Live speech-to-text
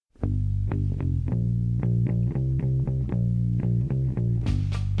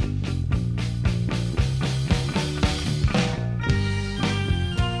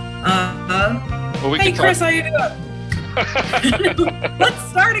we Hey, can Chris, talk. how you doing? Let's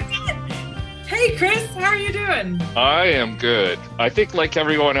start again. Hey, Chris, how are you doing? I am good. I think like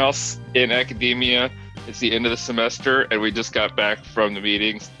everyone else in academia, it's the end of the semester and we just got back from the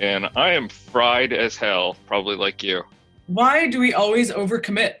meetings and I am fried as hell, probably like you. Why do we always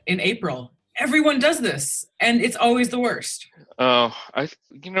overcommit in April? Everyone does this, and it's always the worst. Well,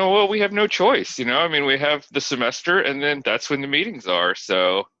 we have no choice, I mean, we have the semester and then that's when the meetings are.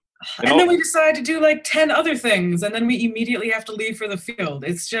 So, And then we decide to do like 10 other things, and then we immediately have to leave for the field.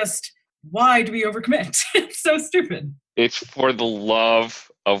 It's just, why do we overcommit? It's so stupid. it's for the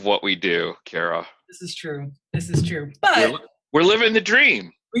love of what we do, Kara. This is true. This is true. But We're living the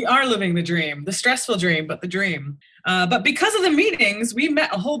dream. we are living the dream, the stressful dream, but the dream. But because of the meetings, we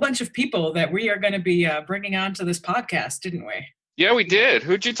met a whole bunch of people that we are going to be bringing onto this podcast, didn't we? Yeah, we did.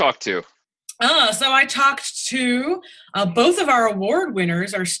 Who'd you talk to? So I talked to both of our award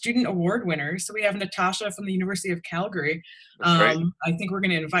winners, our student award winners. So we have Natasha from the University of Calgary. That's right. I think we're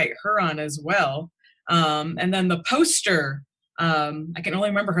going to invite her on as well. And then the poster, I can only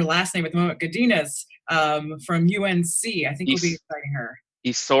remember her last name at the moment, Godinez from UNC. I think we'll be inviting her.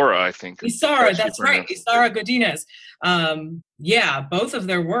 Isora, I think. Isara, that's right. Isara Godinez. Yeah, both of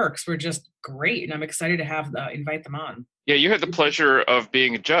their works were just great, and I'm excited to invite them on. Yeah, you had the pleasure of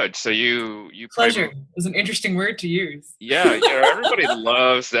being a judge, so you pleasure is an interesting word to use. Yeah, everybody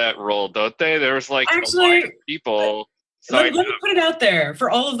loves that role, don't they? There was like a line of people. Let me put it out there for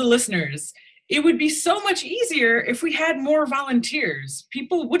all of the listeners. It would be so much easier if we had more volunteers.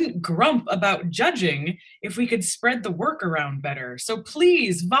 People wouldn't grump about judging if we could spread the work around better. So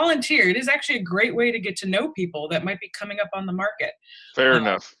please volunteer. It is actually a great way to get to know people that might be coming up on the market. Fair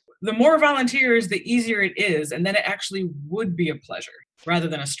enough. The more volunteers, the easier it is. And then it actually would be a pleasure rather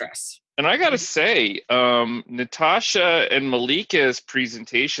than a stress. And I got to say, Natasha and Malika's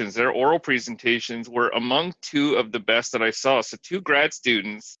presentations, their oral presentations were among two of the best that I saw. So 2 grad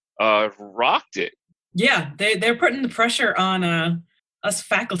students rocked it. Yeah, they're putting the pressure on us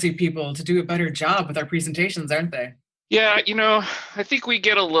faculty people to do a better job with our presentations, aren't they? Yeah, I think we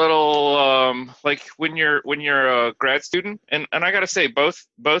get a little like when you're a grad student, and I got to say both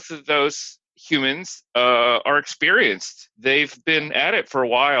of those humans are experienced. They've been at it for a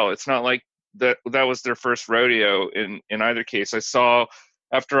while. It's not like that was their first rodeo in either case. I saw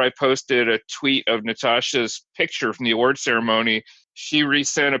after I posted a tweet of Natasha's picture from the award ceremony, she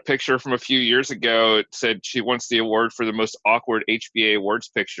resent a picture from a few years ago. It said she wants the award for the most awkward HBA awards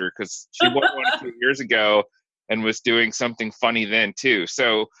picture because she won one a few years ago and was doing something funny then too.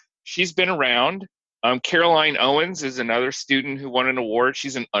 So she's been around. Caroline Owens is another student who won an award.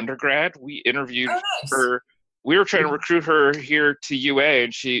 She's an undergrad. We interviewed her. We were trying to recruit her here to UA,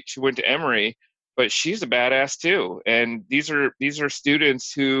 and she went to Emory, but she's a badass too. And these are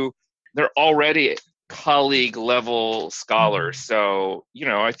students who they're already colleague level scholars. So,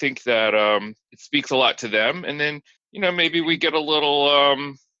 I think that it speaks a lot to them. And then, maybe we get a little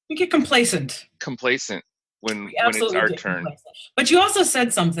we get complacent when it's our turn. But you also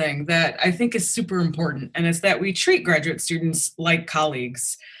said something that I think is super important, and it's that we treat graduate students like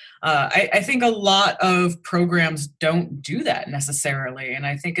colleagues. I think a lot of programs don't do that necessarily, and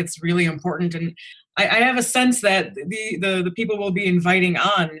I think it's really important. And I have a sense that the people we'll be inviting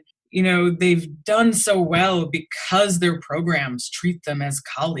on, they've done so well because their programs treat them as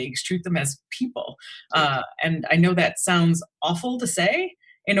colleagues, treat them as people. And I know that sounds awful to say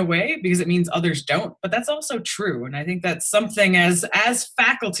in a way because it means others don't, but that's also true. And I think that's something as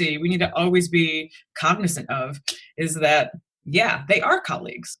faculty we need to always be cognizant of, is that, yeah, they are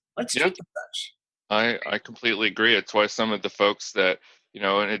colleagues. Let's treat them such. I completely agree. It's why some of the folks that, in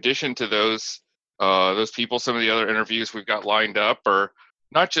addition to those people, some of the other interviews we've got lined up are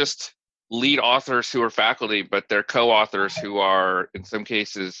not just lead authors who are faculty, but they're co-authors who are, in some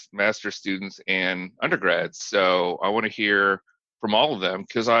cases, master's students and undergrads. So I want to hear from all of them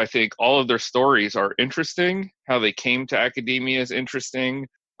because I think all of their stories are interesting. How they came to academia is interesting.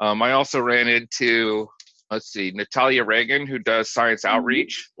 I also ran into, Natalia Reagan, who does science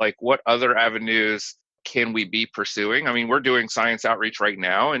outreach. Like, what other avenues can we be pursuing? I mean, we're doing science outreach right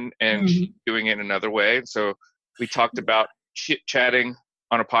now and she's doing it another way. And so we talked about chit-chatting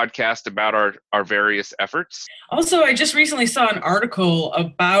on a podcast about our various efforts. Also, I just recently saw an article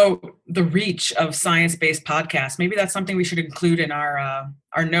about the reach of science-based podcasts. Maybe that's something we should include in our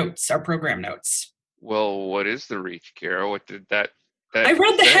notes, our program notes. Well, what is the reach, Kara? What did that I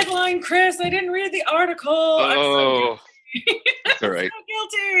read the headline, Chris. I didn't read the article. Oh, It's all right. So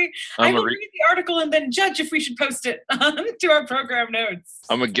guilty. I will read the article and then judge if we should post it to our program notes.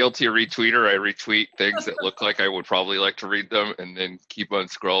 I'm a guilty retweeter. I retweet things that look like I would probably like to read them and then keep on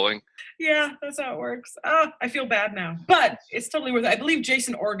scrolling. Yeah, that's how it works. I feel bad now, but it's totally worth it. I believe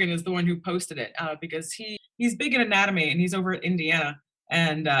Jason Organ is the one who posted it because he's big in anatomy and he's over at Indiana.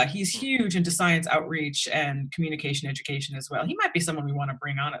 And he's huge into science outreach and communication education as well. He might be someone we want to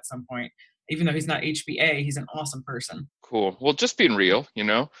bring on at some point. Even though he's not HBA, he's an awesome person. Cool. Well, just being real,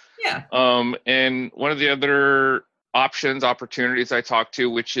 Yeah. And one of the other opportunities I talked to,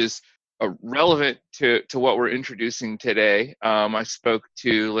 which is relevant to what we're introducing today, I spoke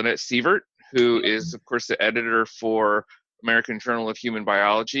to Lynette Sievert, who is, of course, the editor for American Journal of Human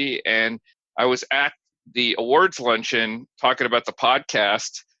Biology. And I was at the awards luncheon talking about the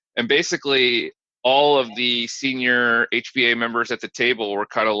podcast, and basically all of the senior HBA members at the table were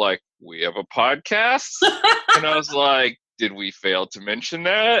kind of like, we have a podcast? And I was like, did we fail to mention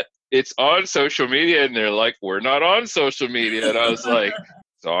that? It's on social media. And they're like, we're not on social media. And I was like,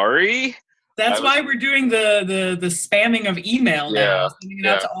 sorry. That's why we're doing the spamming of email now, sending it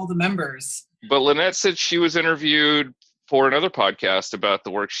out to all the members. But Lynette said she was interviewed for another podcast about the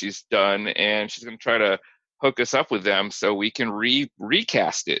work she's done, and she's going to try to hook us up with them so we can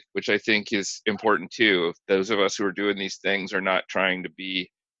recast it, which I think is important too. Those of us who are doing these things are not trying to be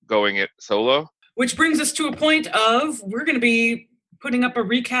going it solo. Which brings us to a point of we're going to be putting up a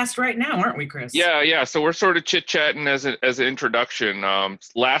recast right now, aren't we, Chris? Yeah. So we're sort of chit-chatting as an introduction.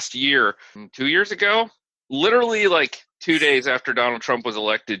 Last year, 2 years ago, literally like 2 days after Donald Trump was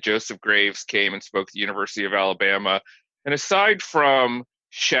elected, Joseph Graves came and spoke at the University of Alabama. And aside from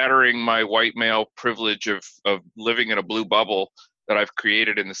shattering my white male privilege of living in a blue bubble that I've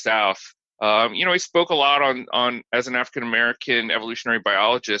created in the South, he spoke a lot on as an African-American evolutionary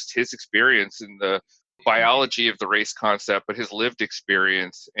biologist, his experience in the biology of the race concept, but his lived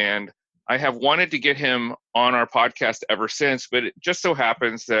experience. And I have wanted to get him on our podcast ever since, but it just so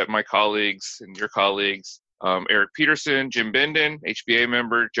happens that my colleagues and your colleagues, Eric Peterson, Jim Bindon, HBA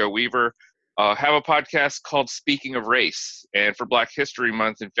member, Joe Weaver, have a podcast called Speaking of Race. And for Black History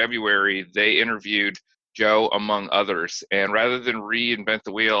Month in February, they interviewed Joe, among others. And rather than reinvent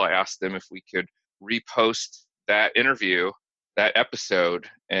the wheel, I asked them if we could repost that interview, that episode.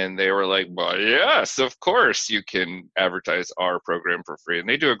 And they were like, well, yes, of course you can advertise our program for free. And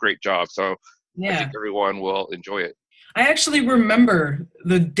they do a great job. So I think everyone will enjoy it. I actually remember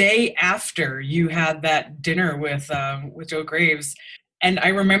the day after you had that dinner with Joe Graves. And I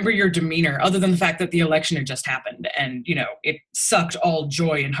remember your demeanor, other than the fact that the election had just happened and, it sucked all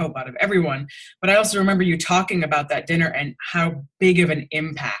joy and hope out of everyone. But I also remember you talking about that dinner and how big of an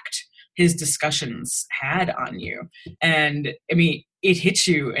impact his discussions had on you. And I mean, it hit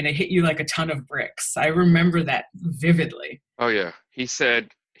you and it hit you like a ton of bricks. I remember that vividly. Oh, yeah. He said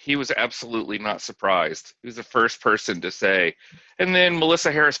he was absolutely not surprised. He was the first person to say. And then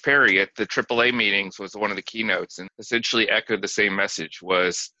Melissa Harris Perry at the AAA meetings was one of the keynotes and essentially echoed the same message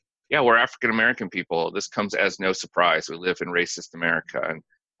was, yeah, we're African-American people. This comes as no surprise. We live in racist America. And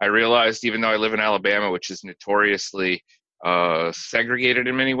I realized, even though I live in Alabama, which is notoriously segregated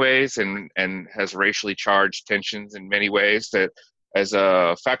in many ways and has racially charged tensions in many ways, that as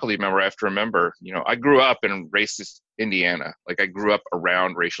a faculty member, I have to remember, I grew up in racist Indiana. Like I grew up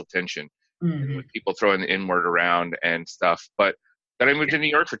around racial tension, with people throwing the N-word around and stuff. But then I moved to New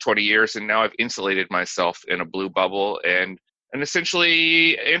York for 20 years, and now I've insulated myself in a blue bubble. And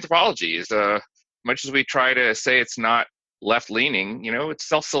essentially, anthropology is, much as we try to say it's not left-leaning, it's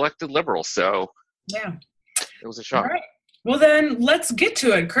self-selected liberal. So yeah, it was a shock. All right. Well, then let's get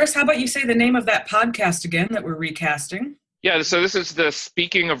to it. Chris, how about you say the name of that podcast again that we're recasting? Yeah, so this is the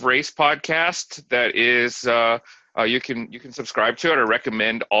Speaking of Race podcast that is, you can subscribe to it. I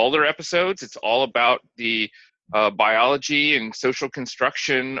recommend all their episodes. It's all about the biology and social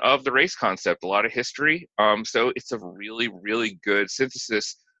construction of the race concept, a lot of history. So it's a really, really good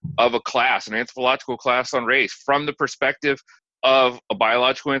synthesis of a class, an anthropological class on race from the perspective of a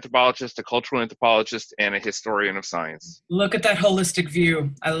biological anthropologist, a cultural anthropologist, and a historian of science. Look at that holistic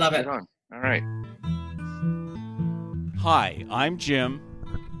view. I love it. All right. Hi, I'm Jim.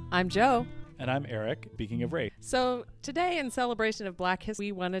 I'm Joe. And I'm Eric, speaking of race. So today, in celebration of Black History,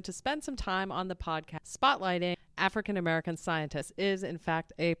 we wanted to spend some time on the podcast spotlighting African American scientists. It is, in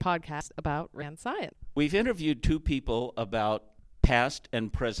fact, a podcast about race science. We've interviewed two people about past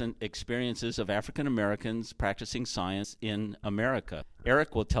and present experiences of African Americans practicing science in America.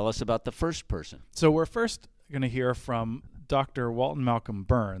 Eric will tell us about the first person. So we're first going to hear from Dr. Walton Malcolm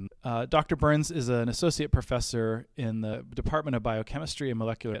Burns. Dr. Burns is an associate professor in the Department of Biochemistry and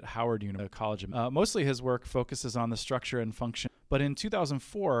Molecular at Howard University College. Mostly his work focuses on the structure and function. But in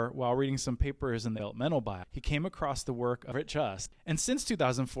 2004, while reading some papers in the developmental bio, he came across the work of Everett Just. And since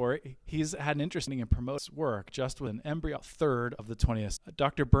 2004, he's had an interest in promoting work just with an embryo third of the 20th.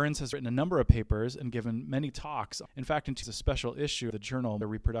 Dr. Burns has written a number of papers and given many talks. In fact, into a special issue of the journal The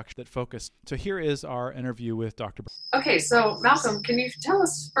Reproduction that focused. So here is our interview with Dr. Burns. Okay, so Malcolm, can you tell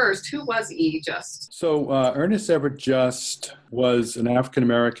us first, who was E. Just? So Ernest Everett Just was an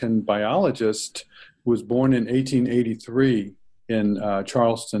African-American biologist who was born in 1883 in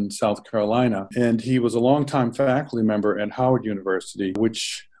Charleston, South Carolina. And he was a longtime faculty member at Howard University,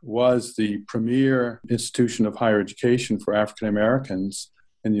 which was the premier institution of higher education for African Americans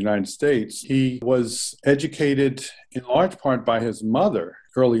in the United States. He was educated in large part by his mother.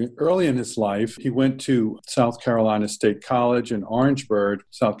 Early in his life, he went to South Carolina State College in Orangeburg,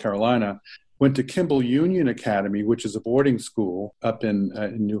 South Carolina, went to Kimball Union Academy, which is a boarding school up in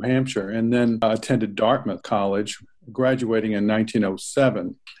New Hampshire, and then attended Dartmouth College, graduating in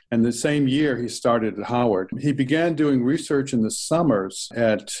 1907. And the same year, he started at Howard. He began doing research in the summers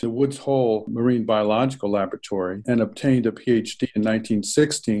at the Woods Hole Marine Biological Laboratory and obtained a PhD in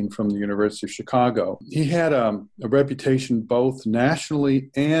 1916 from the University of Chicago. He had a reputation both nationally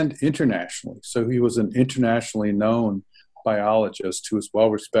and internationally. So he was an internationally known biologist who was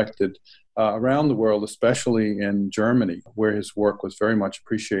well respected around the world, especially in Germany, where his work was very much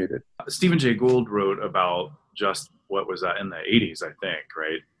appreciated. Stephen Jay Gould wrote about Just, what was that, in the 80s, I think,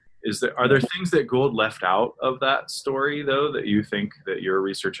 right? Are there things that Gould left out of that story, though, that you think that your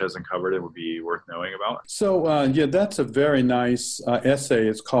research has uncovered and would be worth knowing about? So, that's a very nice essay.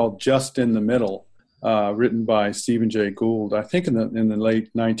 It's called Just in the Middle, written by Stephen Jay Gould, I think in the late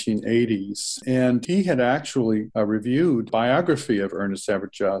 1980s. And he had actually reviewed a biography of Ernest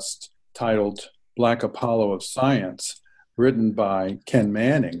Everett Just titled Black Apollo of Science, written by Ken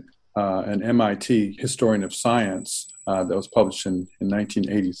Manning, an MIT historian of science that was published in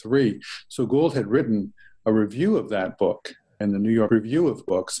 1983. So Gould had written a review of that book in the New York Review of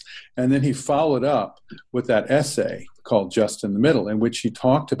Books, and then he followed up with that essay called Just in the Middle, in which he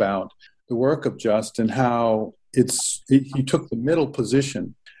talked about the work of Just and how he took the middle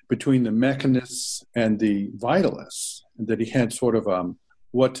position between the mechanists and the vitalists, and that he had sort of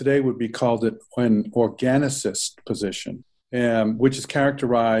what today would be called an organicist position, which is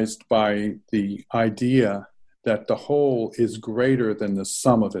characterized by the idea that the whole is greater than the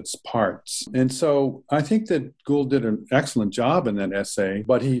sum of its parts. And so I think that Gould did an excellent job in that essay,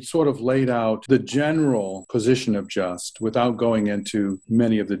 but he sort of laid out the general position of Just without going into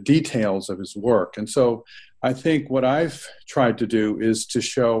many of the details of his work. And so I think what I've tried to do is to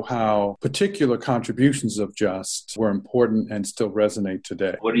show how particular contributions of Just were important and still resonate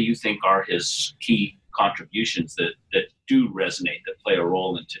today. What do you think are his key contributions that do resonate, that play a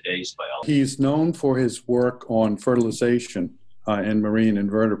role in today's biology? He's known for his work on fertilization in marine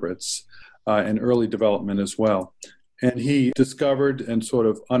invertebrates and early development as well. And he discovered and sort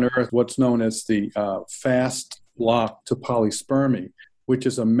of unearthed what's known as the fast lock to polyspermy, which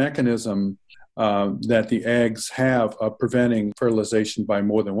is a mechanism that the eggs have of preventing fertilization by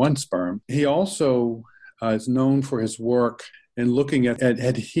more than one sperm. He also is known for his work in looking at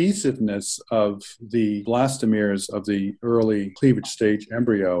adhesiveness of the blastomeres of the early cleavage stage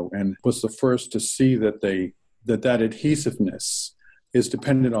embryo, and was the first to see that that adhesiveness is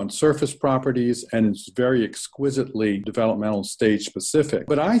dependent on surface properties and is very exquisitely developmental stage specific.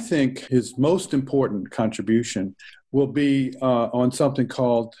 But I think his most important contribution will be on something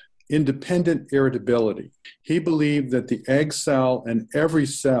called independent irritability. He believed that the egg cell and every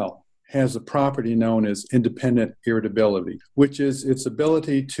cell has a property known as independent irritability, which is its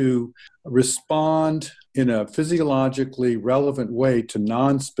ability to respond in a physiologically relevant way to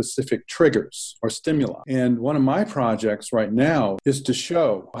non-specific triggers or stimuli. And one of my projects right now is to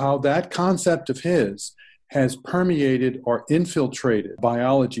show how that concept of his has permeated or infiltrated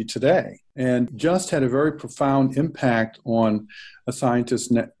biology today, and Just had a very profound impact on a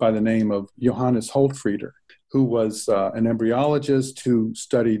scientist by the name of Johannes Holtfrieder, who was an embryologist who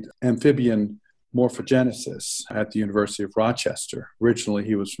studied amphibian morphogenesis at the University of Rochester. Originally,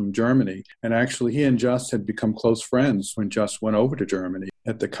 he was from Germany, and actually he and Just had become close friends when Just went over to Germany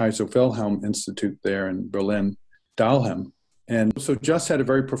at the Kaiser Wilhelm Institute there in Berlin, Dahlem. And so Just had a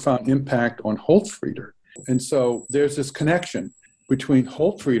very profound impact on Holtfrieder. And so there's this connection between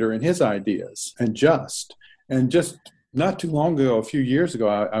Holtfrieder and his ideas and Just. And just not too long ago, a few years ago,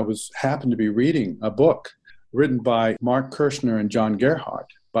 I happened to be reading a book written by Mark Kirshner and John Gerhardt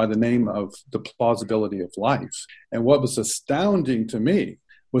by the name of the plausibility of life. And what was astounding to me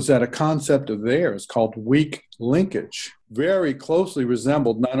was that a concept of theirs called weak linkage very closely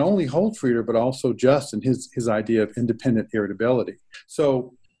resembled not only Holtfrieder, but also Just and his idea of independent irritability.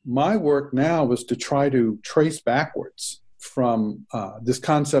 So my work now was to try to trace backwards from this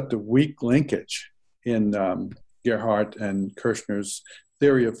concept of weak linkage in Gerhardt and Kirchner's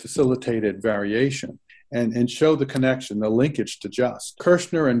theory of facilitated variation and show the connection, the linkage to Just.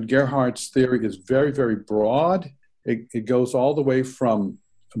 Kirchner and Gerhardt's theory is very, very broad. It goes all the way from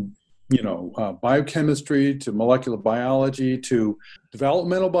biochemistry to molecular biology to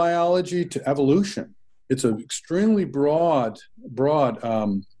developmental biology to evolution. It's an extremely broad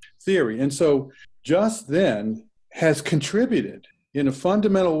theory. And so Just then has contributed in a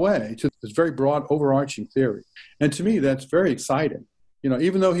fundamental way to this very broad overarching theory. And to me, that's very exciting.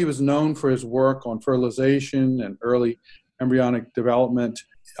 Even though he was known for his work on fertilization and early embryonic development,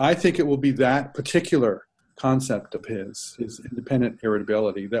 I think it will be that particular concept of his independent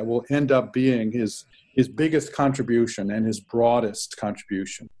irritability that will end up being his biggest contribution and his broadest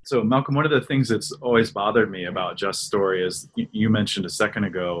contribution. So Malcolm, one of the things that's always bothered me about Just's story is you mentioned a second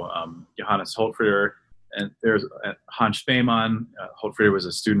ago, Johannes Holtfrieder, and there's Hans Spemann. Holtfrieder was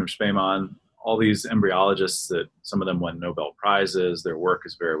a student of Spemann. All these embryologists that some of them won Nobel Prizes, their work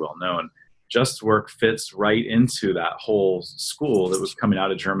is very well known. Just's work fits right into that whole school that was coming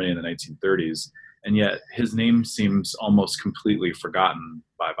out of Germany in the 1930s. And yet his name seems almost completely forgotten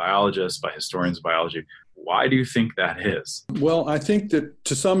by biologists, by historians of biology. Why do you think that is? Well, I think that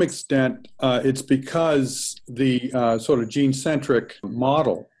to some extent it's because the sort of gene-centric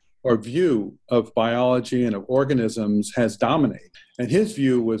model or view of biology and of organisms has dominated. And his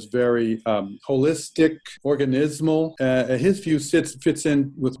view was very holistic, organismal. His view fits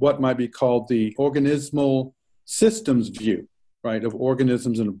in with what might be called the organismal systems view, right, of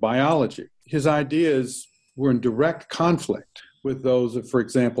organisms and of biology. His ideas were in direct conflict with those of, for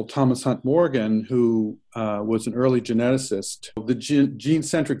example, Thomas Hunt Morgan, who was an early geneticist. The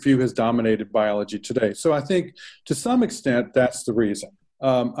gene-centric view has dominated biology today. So I think to some extent that's the reason.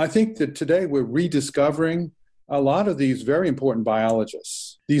 I think that today we're rediscovering a lot of these very important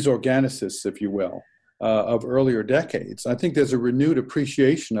biologists, these organicists, if you will, of earlier decades. I think there's a renewed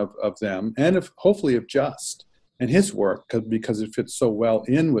appreciation of them and hopefully of Just and his work because it fits so well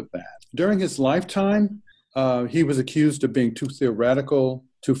in with that. During his lifetime, he was accused of being too theoretical,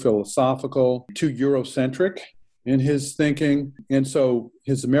 too philosophical, too Eurocentric in his thinking. And so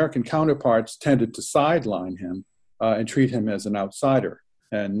his American counterparts tended to sideline him and treat him as an outsider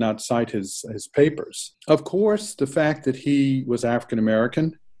and not cite his papers. Of course, the fact that he was African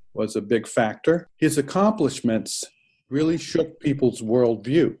American was a big factor. His accomplishments really shook people's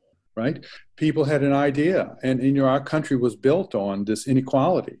worldview, right? People had an idea, and our country was built on this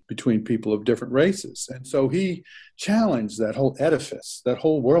inequality between people of different races. And so he challenged that whole edifice, that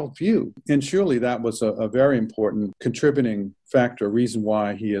whole worldview. And surely that was a very important contributing factor, reason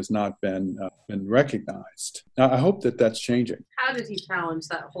why he has not been recognized. Now, I hope that that's changing. How did he challenge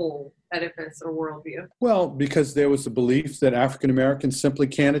that whole edifice or worldview? Well, because there was a belief that African Americans simply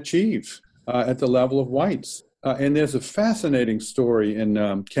can't achieve at the level of whites. And there's a fascinating story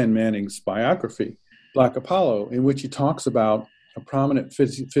in Ken Manning's biography, Black Apollo, in which he talks about a prominent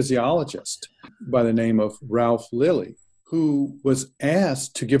physiologist by the name of Ralph Lilly, who was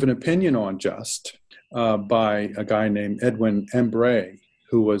asked to give an opinion on Just by a guy named Edwin Embray,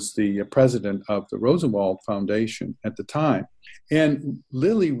 who was the president of the Rosenwald Foundation at the time. And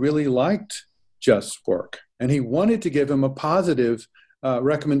Lilly really liked Just's work, and he wanted to give him a positive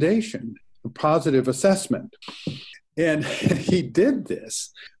recommendation, a positive assessment. And he did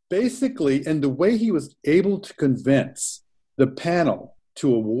this basically, and the way he was able to convince the panel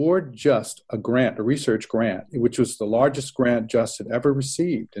to award Just a grant, a research grant, which was the largest grant Just had ever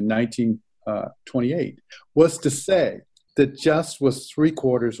received in 1928, was to say that Just was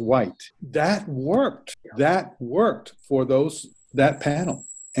 3/4 white. That worked. That worked for that panel.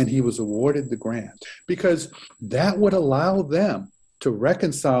 And he was awarded the grant because that would allow them to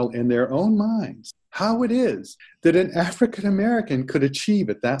reconcile in their own minds how it is that an African American could achieve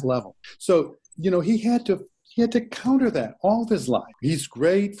at that level. So, he had to counter that all of his life. He's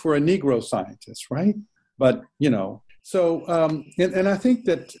great for a Negro scientist, right? But, so, and I think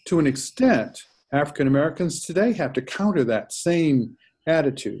that to an extent, African Americans today have to counter that same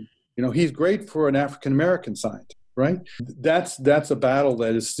attitude. He's great for an African American scientist, right? That's a battle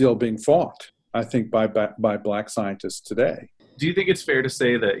that is still being fought, I think, by Black scientists today. Do you think it's fair to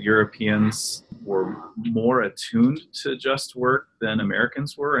say that Europeans were more attuned to Just's work than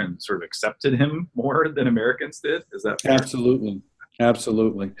Americans were and sort of accepted him more than Americans did? Is that fair? Absolutely.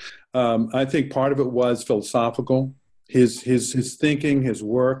 Absolutely. I think part of it was philosophical. His thinking, his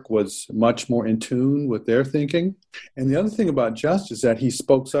work was much more in tune with their thinking. And the other thing about Just is that he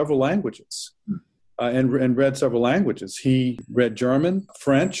spoke several languages and read several languages. He read German,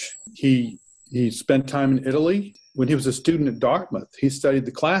 French. He spent time in Italy. When he was a student at Dartmouth, he studied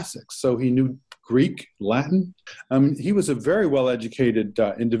the classics, so he knew Greek, Latin. He was a very well-educated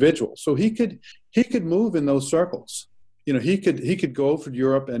individual, so he could move in those circles. You know, he could go over to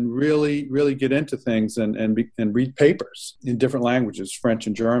Europe and really get into things and read papers in different languages, French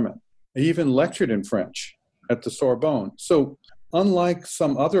and German. He even lectured in French at the Sorbonne. So unlike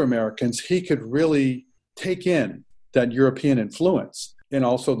some other Americans, he could really take in that European influence and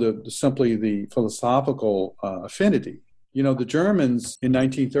also simply the philosophical affinity. You know, the Germans in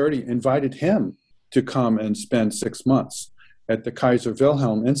 1930 invited him to come and spend 6 months at the Kaiser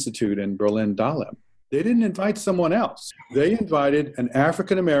Wilhelm Institute in Berlin-Dahlem. They didn't invite someone else. They invited an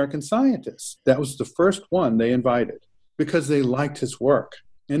African-American scientist. That was the first one they invited because they liked his work.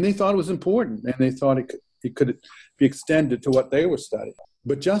 And they thought it was important, and they thought it could be extended to what they were studying.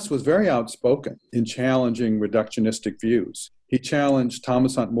 But Just was very outspoken in challenging reductionistic views. He challenged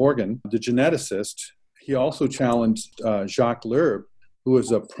Thomas Hunt Morgan, the geneticist. He also challenged Jacques Lerbe, who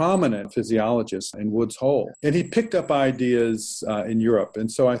was a prominent physiologist in Woods Hole. And he picked up ideas in Europe. And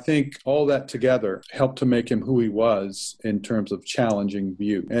so I think all that together helped to make him who he was in terms of challenging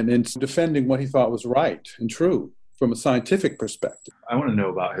view and in defending what he thought was right and true from a scientific perspective. I want to know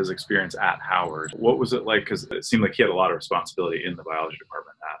about his experience at Howard. What was it like? Because it seemed like he had a lot of responsibility in the biology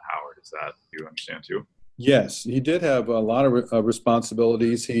department at Howard. Is that you understand too? Yes, he did have a lot of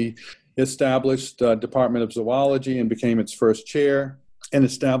responsibilities. He established the Department of Zoology and became its first chair, and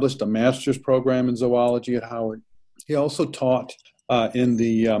established a master's program in zoology at Howard. He also taught in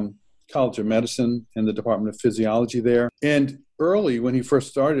the College of Medicine and the Department of Physiology there. And early, when he first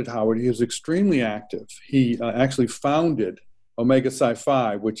started Howard, he was extremely active. He actually founded Omega Psi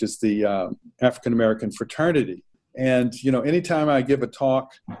Phi, which is the African-American fraternity. And, you know, anytime I give a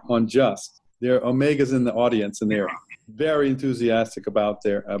talk on Just, there are Omegas in the audience, and they're very enthusiastic about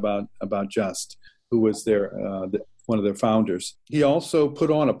Just, who was one of their founders. He also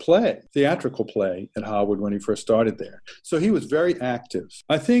put on a theatrical play at Howard when he first started there. So he was very active.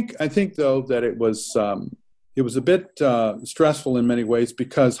 I think though that it was a bit stressful in many ways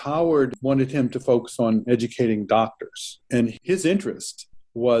because Howard wanted him to focus on educating doctors, and his interest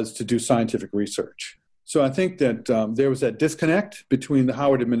was to do scientific research. So I think that there was that disconnect between the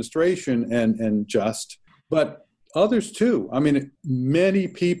Howard administration and Just, but others too. I mean, many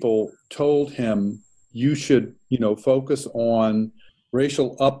people told him, you should, focus on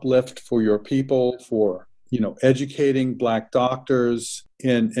racial uplift for your people, for, educating Black doctors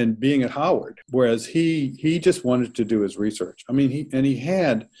and being at Howard. Whereas he just wanted to do his research. I mean, he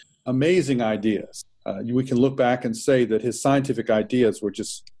had amazing ideas. We can look back and say that his scientific ideas were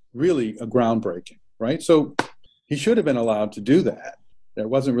just really groundbreaking, right? So he should have been allowed to do that. That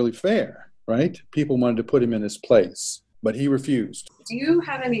wasn't really fair, right? People wanted to put him in his place, but he refused. Do you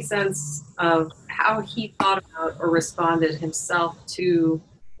have any sense of how he thought about or responded himself to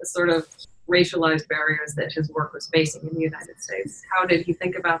the sort of racialized barriers that his work was facing in the United States? How did he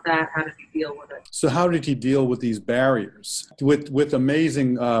think about that? How did he deal with it? So how did he deal with these barriers? With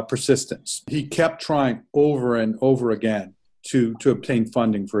amazing persistence. He kept trying over and over again to obtain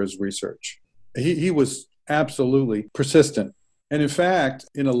funding for his research. He was absolutely persistent. And in fact,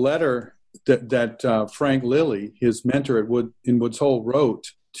 in a letter that Frank Lilly, his mentor in Woods Hole,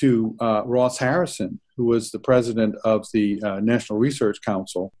 wrote to Ross Harrison, who was the president of the National Research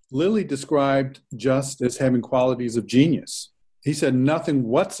Council, Lilly described Just as having qualities of genius. He said nothing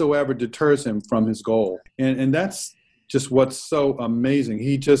whatsoever deters him from his goal. And that's just what's so amazing.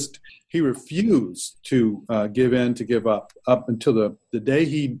 He refused to give up until the day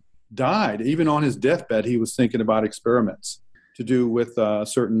he died. Even on his deathbed, he was thinking about experiments to do with a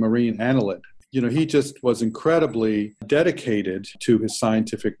certain marine annelid. He just was incredibly dedicated to his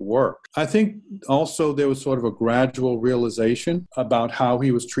scientific work. I think also there was sort of a gradual realization about how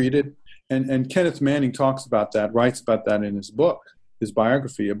he was treated. And Kenneth Manning writes about that in his book, his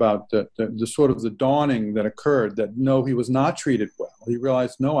biography, about the sort of the dawning that occurred that, no, he was not treated well. He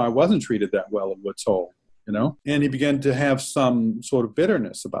realized, no, I wasn't treated that well at Woods Hole. And he began to have some sort of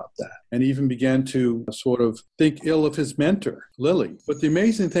bitterness about that, and even began to sort of think ill of his mentor, Lilly. But the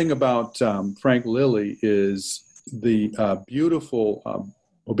amazing thing about Frank Lilly is the beautiful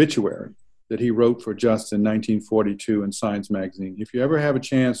obituary that he wrote for Just in 1942 in Science magazine. If you ever have a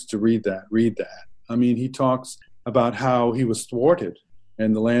chance to read that. I mean, he talks about how he was thwarted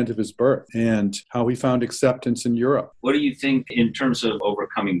and the land of his birth, and how he found acceptance in Europe. What do you think in terms of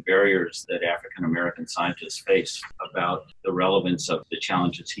overcoming barriers that African American scientists face about the relevance of the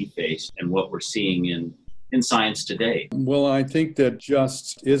challenges he faced and what we're seeing in science today? Well, I think that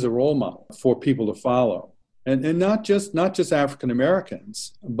Just is a role model for people to follow. And not just African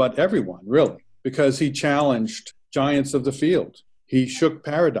Americans, but everyone, really, because he challenged giants of the field. He shook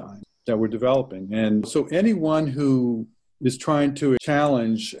paradigms that were developing. And so anyone who is trying to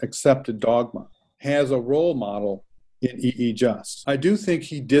challenge accepted dogma has a role model in E.E. Just. I do think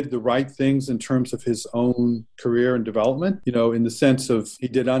he did the right things in terms of his own career and development, in the sense of he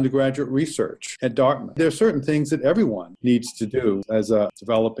did undergraduate research at Dartmouth. There are certain things that everyone needs to do as a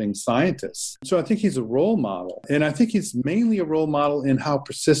developing scientist. So I think he's a role model. And I think he's mainly a role model in how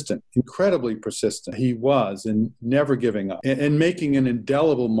persistent, incredibly persistent he was in never giving up and making an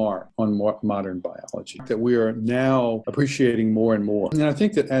indelible mark on modern biology that we are now appreciating more and more. And I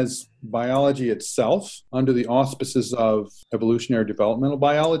think that as biology itself, under the auspices of evolutionary developmental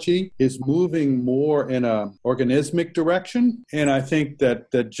biology, is moving more in an organismic direction. And I think that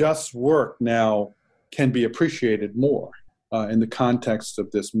Just's work now can be appreciated more in the context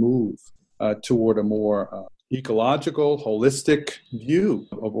of this move toward a more ecological, holistic view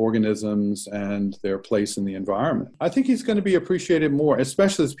of organisms and their place in the environment. I think he's going to be appreciated more,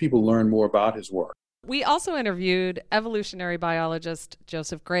 especially as people learn more about his work. We also interviewed evolutionary biologist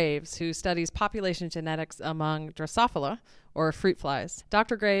Joseph Graves, who studies population genetics among Drosophila, or fruit flies.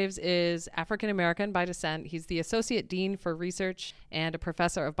 Dr. Graves is African American by descent. He's the Associate Dean for Research and a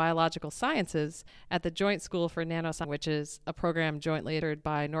Professor of Biological Sciences at the Joint School for Nanoscience, which is a program jointly administered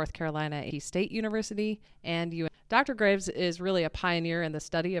by North Carolina State University and UNC. Dr. Graves is really a pioneer in the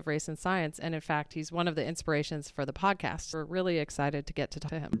study of race and science, and in fact, he's one of the inspirations for the podcast. We're really excited to get to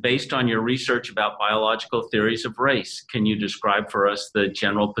talk to him. Based on your research about biological theories of race, can you describe for us the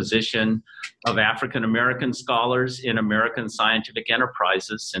general position of African American scholars in American scientific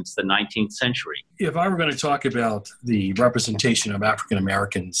enterprises since the 19th century? If I were going to talk about the representation of African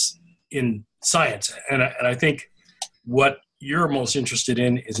Americans in science, and I think what you're most interested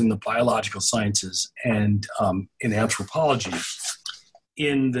in is in the biological sciences and in anthropology.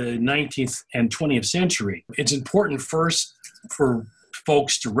 In the 19th and 20th century, it's important first for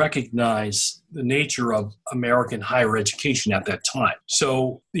folks to recognize the nature of American higher education at that time.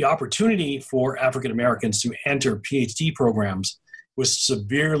 So the opportunity for African Americans to enter PhD programs was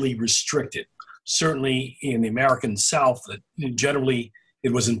severely restricted. Certainly in the American South, generally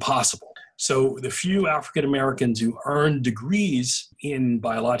it was impossible. So the few African Americans who earned degrees in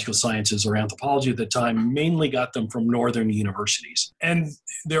biological sciences or anthropology at the time mainly got them from northern universities. And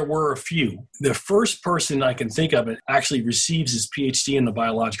there were a few. The first person I can think of actually receives his PhD in the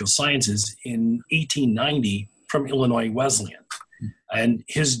biological sciences in 1890 from Illinois Wesleyan. And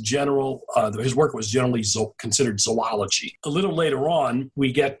his work was generally considered zoology. A little later on,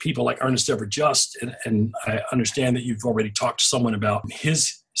 we get people like Ernest Everett Just, and I understand that you've already talked to someone about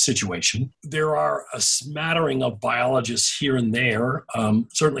his situation. There are a smattering of biologists here and there.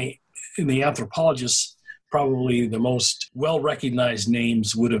 Certainly in the anthropologists, probably the most well-recognized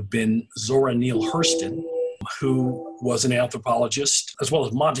names would have been Zora Neale Hurston, who was an anthropologist, as well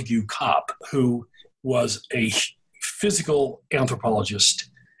as Montague Cobb, who was a physical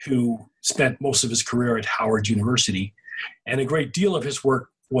anthropologist who spent most of his career at Howard University. And a great deal of his work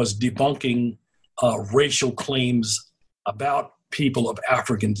was debunking racial claims about people of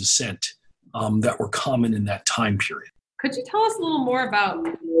African descent that were common in that time period. Could you tell us a little more about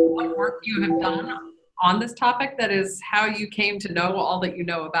what work you have done on this topic? That is, how you came to know all that you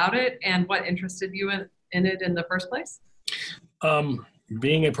know about it and what interested you in it in the first place?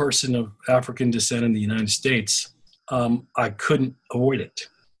 Being a person of African descent in the United States, I couldn't avoid it.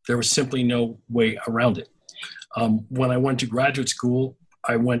 There was simply no way around it. When I went to graduate school,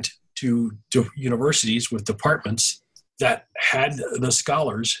 I went to universities with departments that had the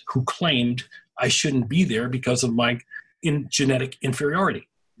scholars who claimed I shouldn't be there because of my genetic inferiority.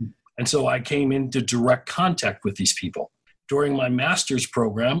 And so I came into direct contact with these people. During my master's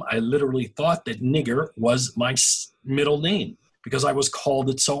program, I literally thought that nigger was my middle name because I was called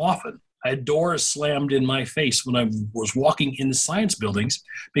it so often. I had doors slammed in my face when I was walking in the science buildings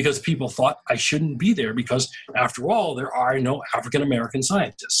because people thought I shouldn't be there because, after all, there are no African American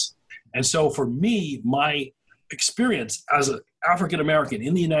scientists. And so for me, my experience as an African American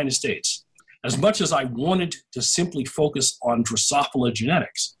in the United States, as much as I wanted to simply focus on Drosophila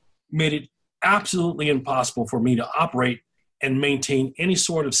genetics, made it absolutely impossible for me to operate and maintain any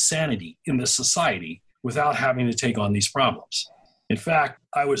sort of sanity in this society without having to take on these problems. In fact,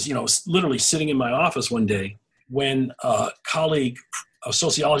 I was, literally sitting in my office one day when a colleague a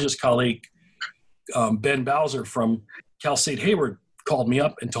sociologist colleague, Ben Bowser from Cal State Hayward, called me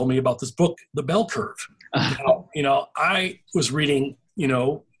up and told me about this book, The Bell Curve. Now, I was reading,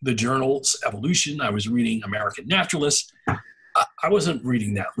 the journals Evolution. I was reading American Naturalist. I wasn't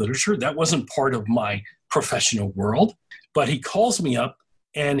reading that literature. That wasn't part of my professional world. But he calls me up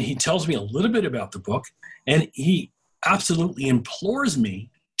and he tells me a little bit about the book, and he absolutely implores me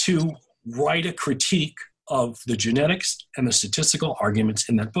to write a critique of the genetics and the statistical arguments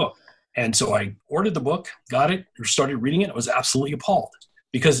in that book. And so I ordered the book, got it, started reading it. I was absolutely appalled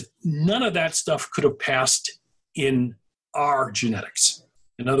because none of that stuff could have passed in our genetics.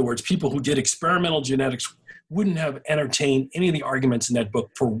 In other words, people who did experimental genetics wouldn't have entertained any of the arguments in that book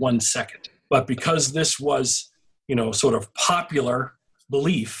for 1 second. But because this was, sort of popular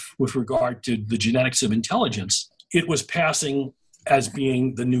belief with regard to the genetics of intelligence, it was passing as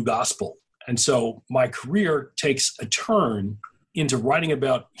being the new gospel. And so my career takes a turn into writing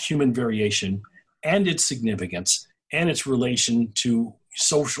about human variation and its significance and its relation to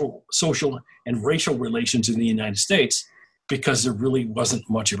social and racial relations in the United States, because there really wasn't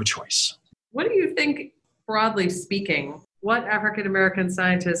much of a choice. What do you think, broadly speaking, what African American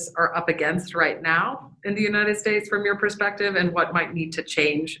scientists are up against right now in the United States from your perspective, and what might need to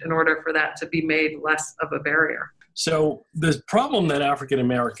change in order for that to be made less of a barrier? So the problem that African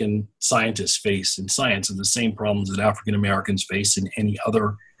American scientists face in science are the same problems that African Americans face in any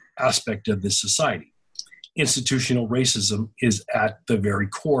other aspect of this society. Institutional racism is at the very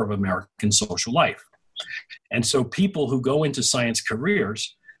core of American social life. And so people who go into science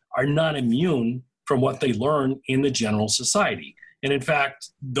careers are not immune from what they learn in the general society. And in fact,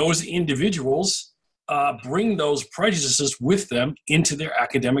 those individuals bring those prejudices with them into their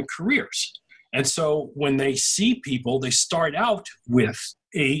academic careers. And so when they see people, they start out with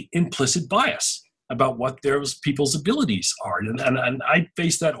a implicit bias about what those people's abilities are. And I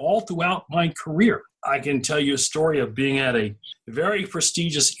faced that all throughout my career. I can tell you a story of being at a very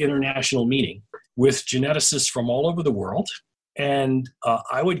prestigious international meeting with geneticists from all over the world. And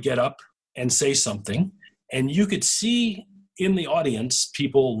I would get up and say something, and you could see in the audience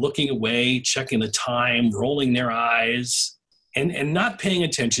people looking away, checking the time, rolling their eyes, and not paying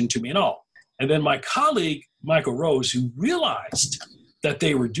attention to me at all. And then my colleague, Michael Rose, who realized that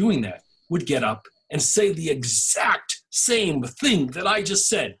they were doing that, would get up and say the exact same thing that I just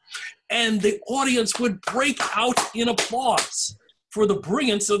said. And the audience would break out in applause for the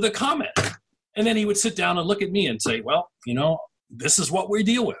brilliance of the comment. And then he would sit down and look at me and say, well, this is what we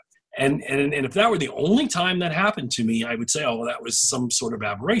deal with. And if that were the only time that happened to me, I would say, oh, well, that was some sort of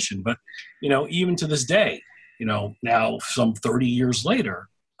aberration. But, even to this day, now some 30 years later,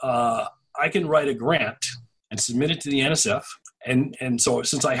 I can write a grant and submit it to the NSF. And so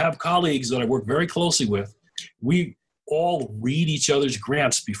since I have colleagues that I work very closely with, we all read each other's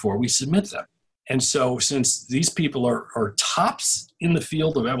grants before we submit them. And so since these people are tops in the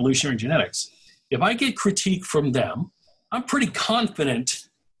field of evolutionary genetics, if I get critique from them, I'm pretty confident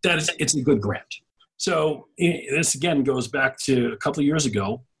that it's a good grant. So this again goes back to a couple of years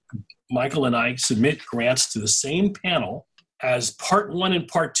ago. Michael and I submit grants to the same panel as part 1 and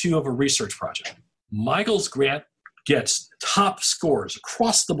part 2 of a research project. Michael's grant gets top scores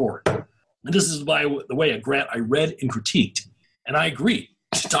across the board. And this is, by the way, a grant I read and critiqued. And I agree,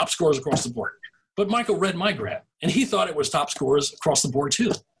 top scores across the board. But Michael read my grant, and he thought it was top scores across the board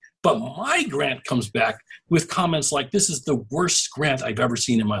too. But my grant comes back with comments like, this is the worst grant I've ever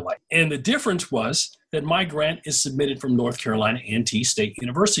seen in my life. And the difference was that my grant is submitted from North Carolina A&T State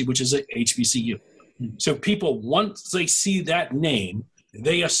University, which is a HBCU. So people, once they see that name,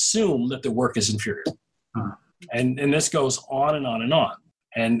 they assume that the work is inferior. And this goes on and on and on.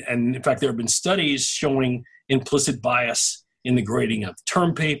 And in fact, there have been studies showing implicit bias in the grading of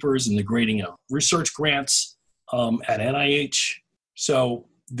term papers and the grading of research grants at NIH. So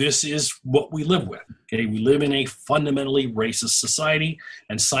this is what we live with. Okay, we live in a fundamentally racist society,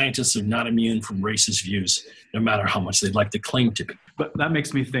 and scientists are not immune from racist views, no matter how much they'd like to claim to be. But that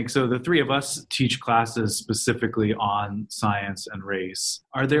makes me think, so the three of us teach classes specifically on science and race.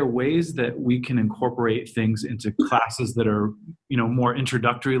 Are there ways that we can incorporate things into classes that are, more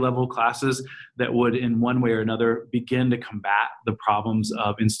introductory level classes that would in one way or another begin to combat the problems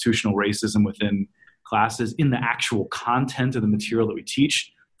of institutional racism within classes in the actual content of the material that we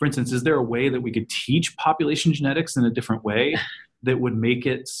teach? For instance, is there a way that we could teach population genetics in a different way that would make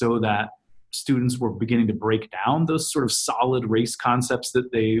it so that students were beginning to break down those sort of solid race concepts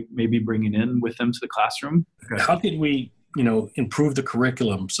that they may be bringing in with them to the classroom? How could we, improve the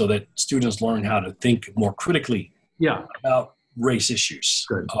curriculum so that students learn how to think more critically about race issues,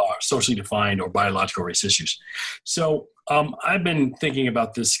 socially defined or biological race issues. So I've been thinking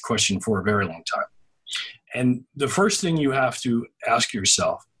about this question for a very long time. And the first thing you have to ask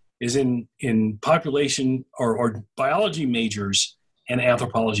yourself is in population or biology majors and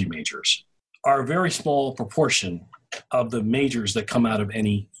anthropology majors are a very small proportion of the majors that come out of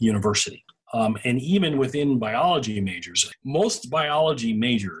any university. And even within biology majors, most biology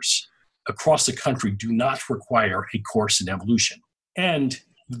majors across the country do not require a course in evolution. And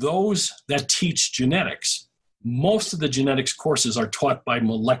those that teach genetics, most of the genetics courses are taught by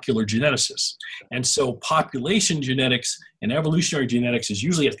molecular geneticists. And so population genetics and evolutionary genetics is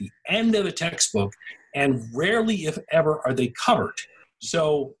usually at the end of the textbook, and rarely, if ever, are they covered.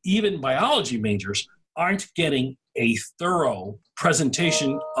 So even biology majors aren't getting a thorough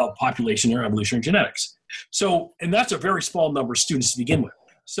presentation of population or evolutionary genetics. So, and that's a very small number of students to begin with.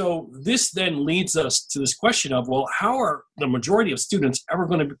 So this then leads us to this question of, well, how are the majority of students ever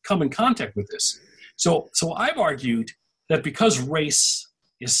going to come in contact with this? So I've argued that because race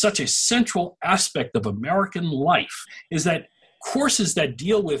is such a central aspect of American life, is that courses that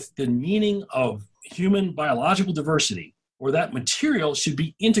deal with the meaning of human biological diversity or that material should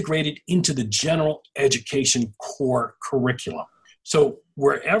be integrated into the general education core curriculum. So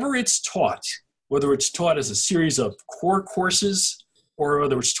wherever it's taught, whether it's taught as a series of core courses or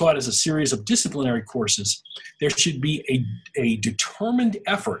whether it's taught as a series of disciplinary courses, there should be a determined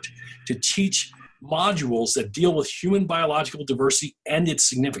effort to teach modules that deal with human biological diversity and its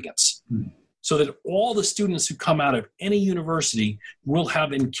significance, so that all the students who come out of any university will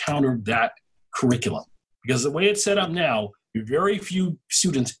have encountered that curriculum. Because the way it's set up now, very few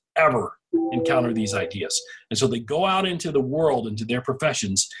students ever encounter these ideas. And so they go out into the world, into their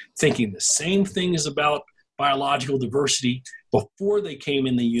professions, thinking the same things about biological diversity before they came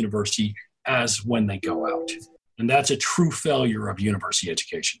in the university as when they go out. And that's a true failure of university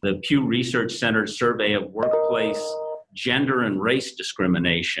education. The Pew Research Center survey of workplace gender and race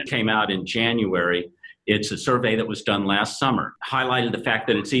discrimination came out in January. It's a survey that was done last summer, highlighted the fact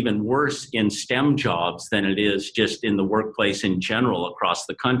that it's even worse in STEM jobs than it is just in the workplace in general across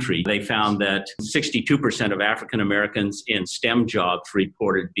the country. They found that 62% of African Americans in STEM jobs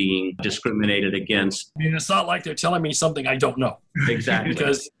reported being discriminated against. I mean, it's not like they're telling me something I don't know. Exactly.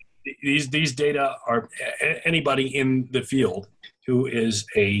 Because these data are, anybody in the field who is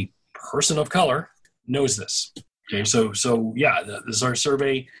a person of color knows this. Okay, so yeah, our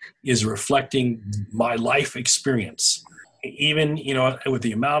survey is reflecting my life experience. Even, with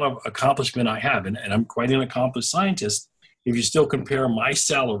the amount of accomplishment I have, and I'm quite an accomplished scientist, if you still compare my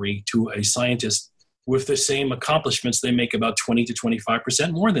salary to a scientist with the same accomplishments, they make about 20 to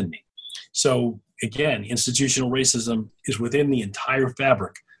 25% more than me. So again, institutional racism is within the entire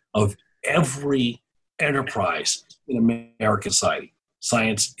fabric of every enterprise in American society.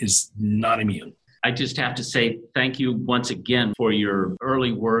 Science is not immune. I just have to say thank you once again for your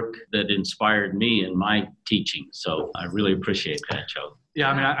early work that inspired me in my teaching. So I really appreciate that, Joe.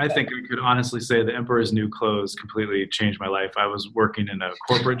 Yeah, I mean, I think I could honestly say The Emperor's New Clothes completely changed my life. I was working in a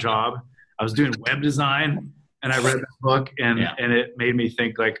corporate job. I was doing web design, and I read that book, and it made me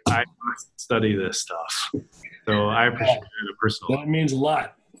think, like, I must study this stuff. So I appreciate it personally. That means a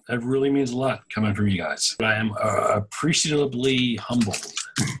lot. That really means a lot coming from you guys. I am appreciatively humbled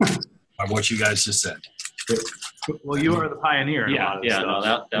by what you guys just said. Well, you are the pioneer in a lot of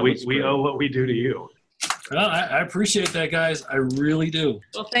stuff. That we owe what we do to you. Well, I appreciate that, guys. I really do.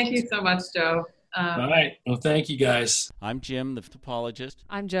 Well, thank you so much, Joe. All right. Well, thank you, guys. I'm Jim, the anthropologist.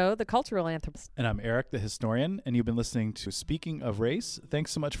 I'm Joe, the cultural anthropologist. And I'm Eric, the historian. And you've been listening to Speaking of Race.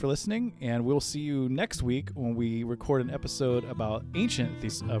 Thanks so much for listening. And we'll see you next week when we record an episode about ancient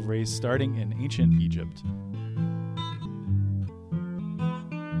theses of race starting in ancient Egypt.